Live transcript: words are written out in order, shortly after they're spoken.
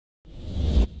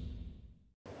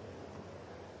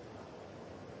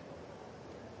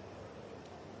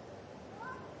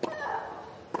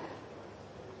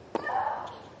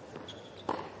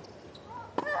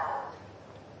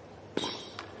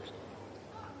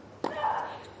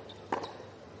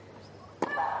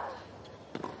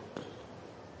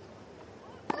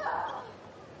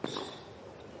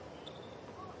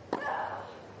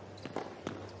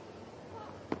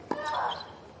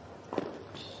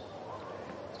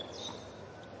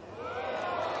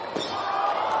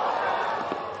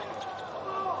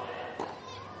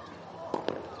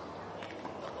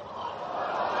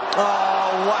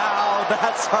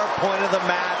That's our point of the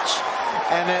match.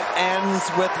 And it ends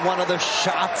with one of the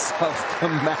shots of the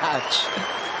match.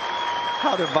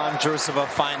 How did Vondrousova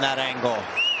find that angle?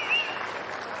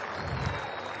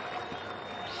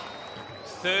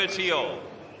 30-all.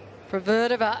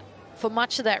 Proverova, for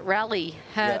much of that rally,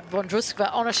 had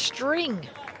Vondrousova on a string.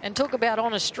 And talk about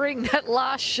on a string, that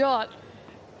last shot.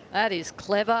 That is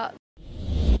clever.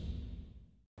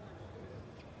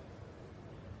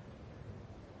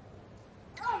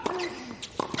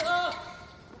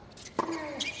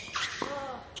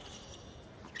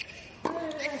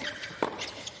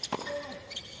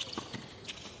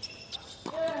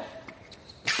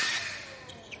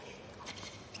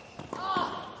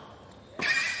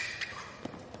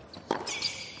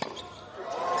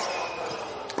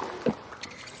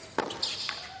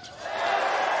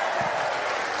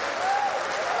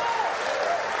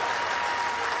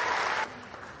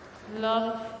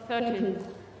 Love 13.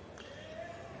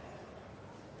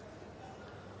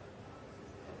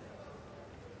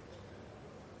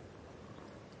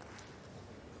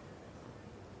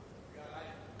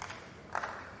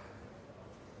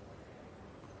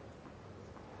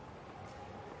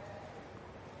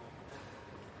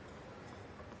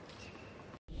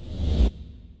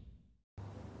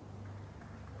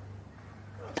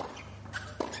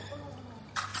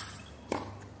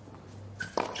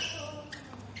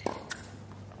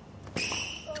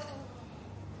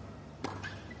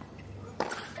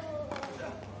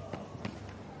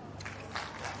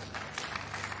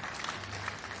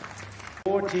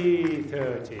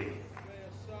 (40-30).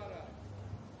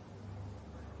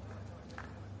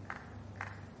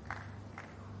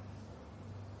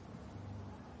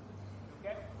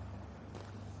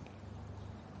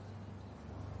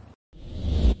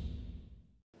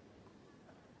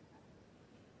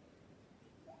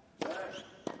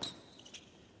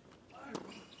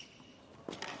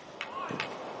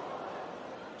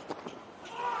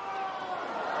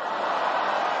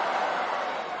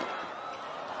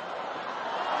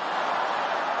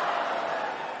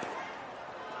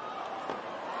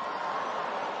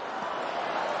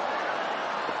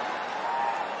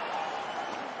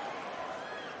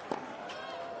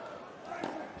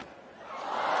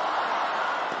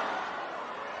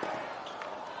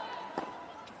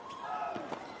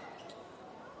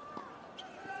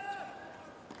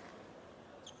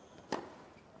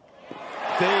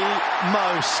 The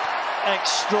most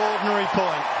extraordinary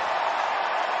point.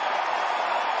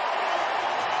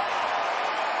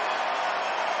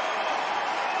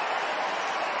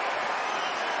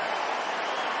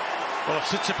 Well, if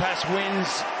Tsitsipas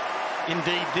wins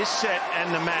indeed this set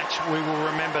and the match, we will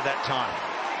remember that time.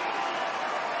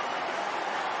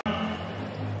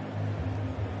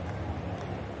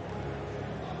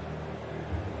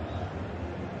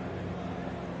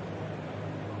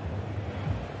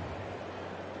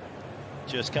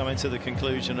 Just coming to the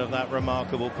conclusion of that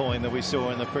remarkable point that we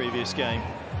saw in the previous game.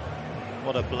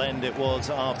 What a blend it was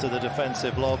after the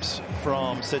defensive lobs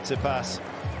from Tsitsipas.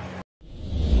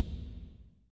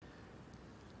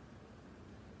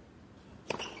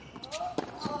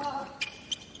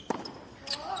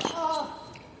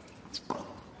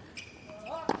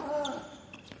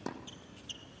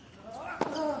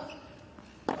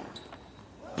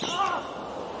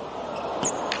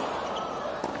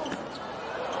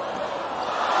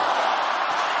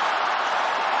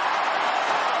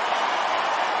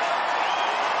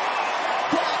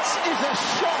 Is a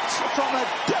shot from a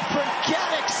different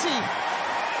galaxy.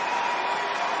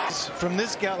 From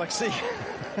this galaxy.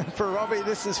 For Robbie,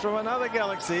 this is from another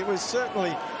galaxy. It was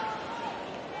certainly,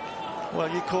 well,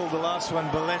 you called the last one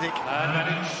balletic.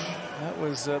 That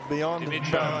was beyond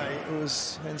ballet. It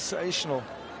was sensational.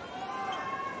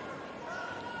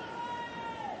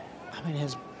 I mean,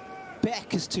 his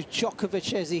back is to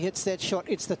Djokovic as he hits that shot.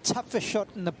 It's the toughest shot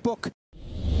in the book.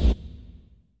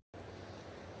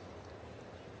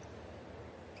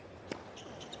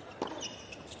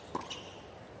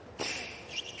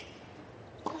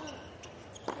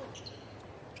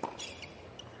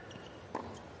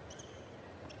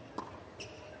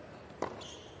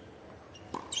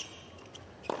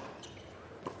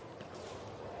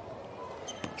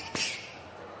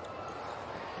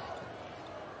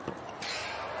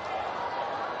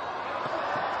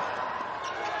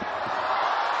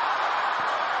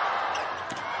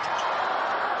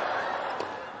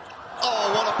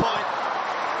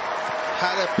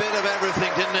 Had a bit of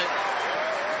everything, didn't it?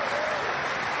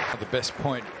 The best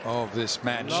point of this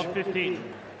match. Love 15.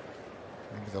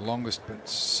 Maybe the longest, but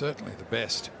certainly the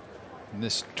best. And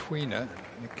this tweener,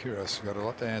 Nick Kyrgios, got a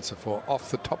lot to answer for.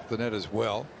 Off the top of the net as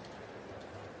well.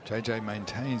 JJ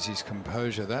maintains his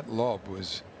composure. That lob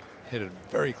was hit it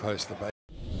very close to the base.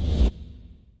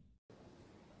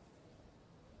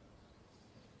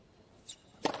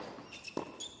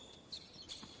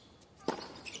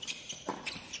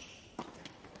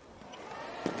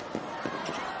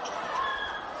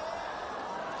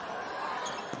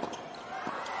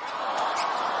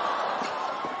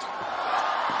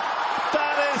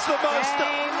 It's the most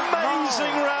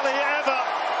amazing rally ever.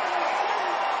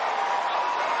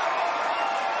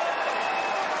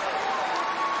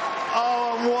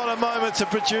 Oh, and what a moment to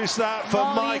produce that for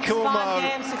Michael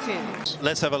Moe.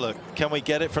 Let's have a look. Can we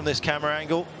get it from this camera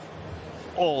angle?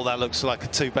 Oh, that looks like a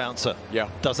two-bouncer. Yeah.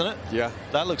 Doesn't it? Yeah.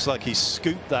 That looks like he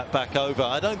scooped that back over.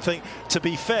 I don't think, to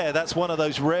be fair, that's one of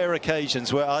those rare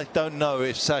occasions where I don't know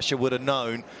if Sasha would have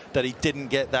known that he didn't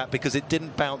get that because it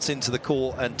didn't bounce into the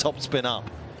court and topspin up.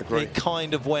 Agreed. It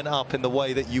kind of went up in the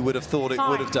way that you would have thought it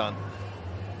would have done.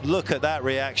 Look at that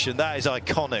reaction. That is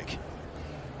iconic.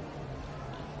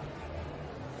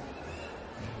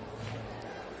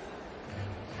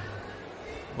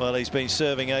 Well, he's been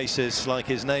serving aces like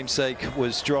his namesake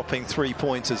was dropping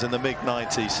three-pointers in the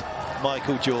mid-90s.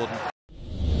 Michael Jordan.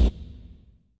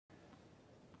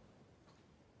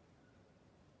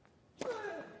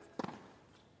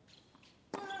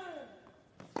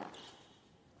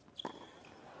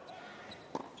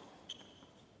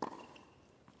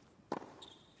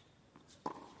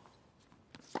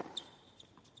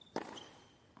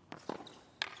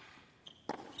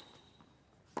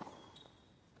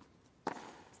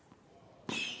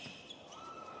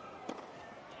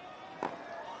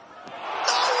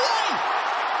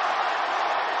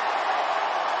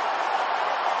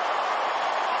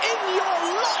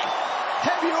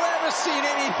 Have you ever seen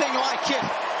anything like it?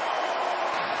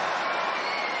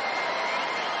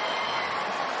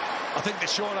 I think the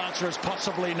short answer is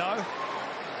possibly no.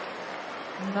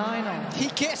 9-0. He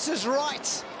guesses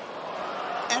right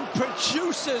and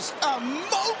produces a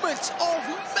moment of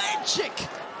magic.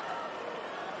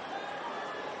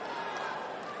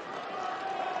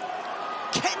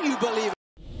 Can you believe it?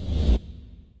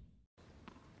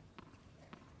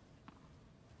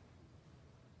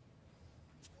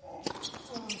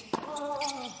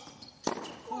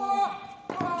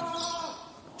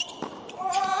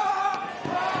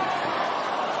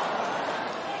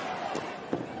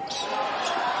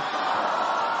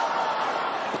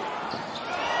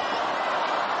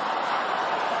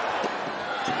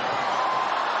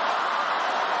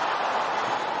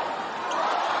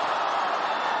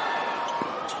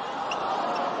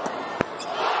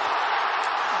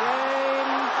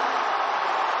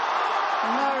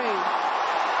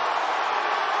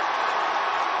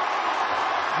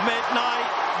 Midnight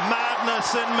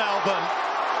madness in Melbourne.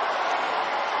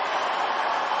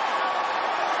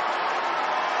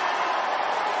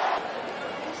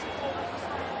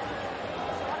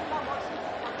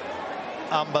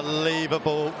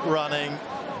 Unbelievable running,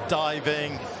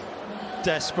 diving,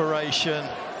 desperation,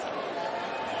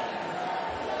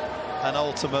 and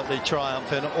ultimately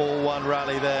triumph in all one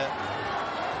rally there.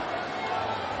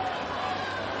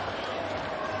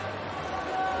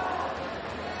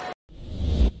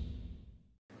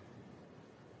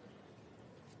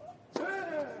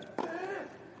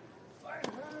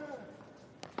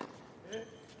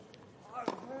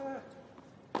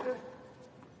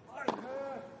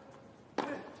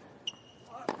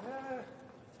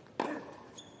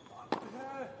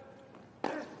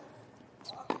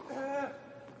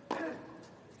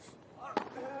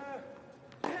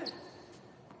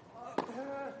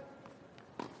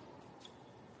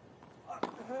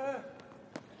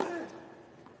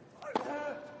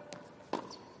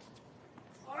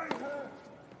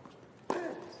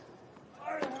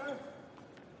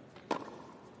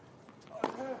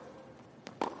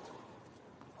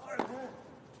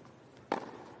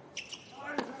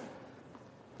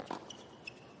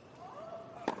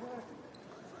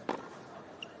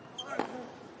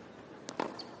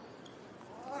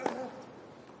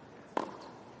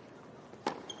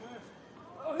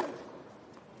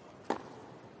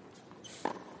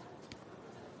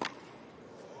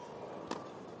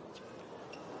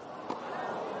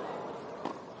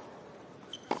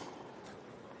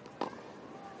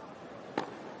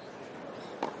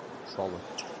 Solid.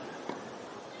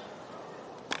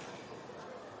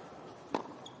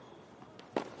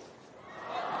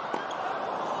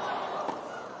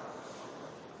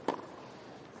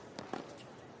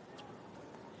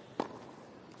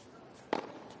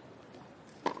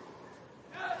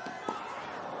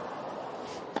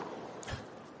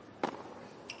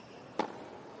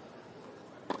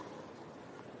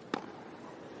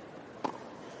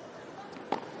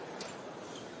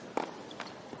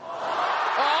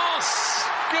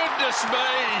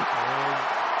 me.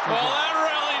 Well, that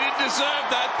rally didn't deserve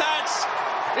that.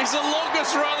 It's the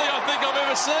longest rally I think I've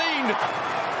ever seen.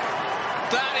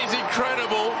 That is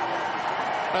incredible.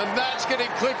 And that's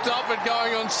getting clipped up and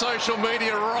going on social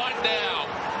media right now.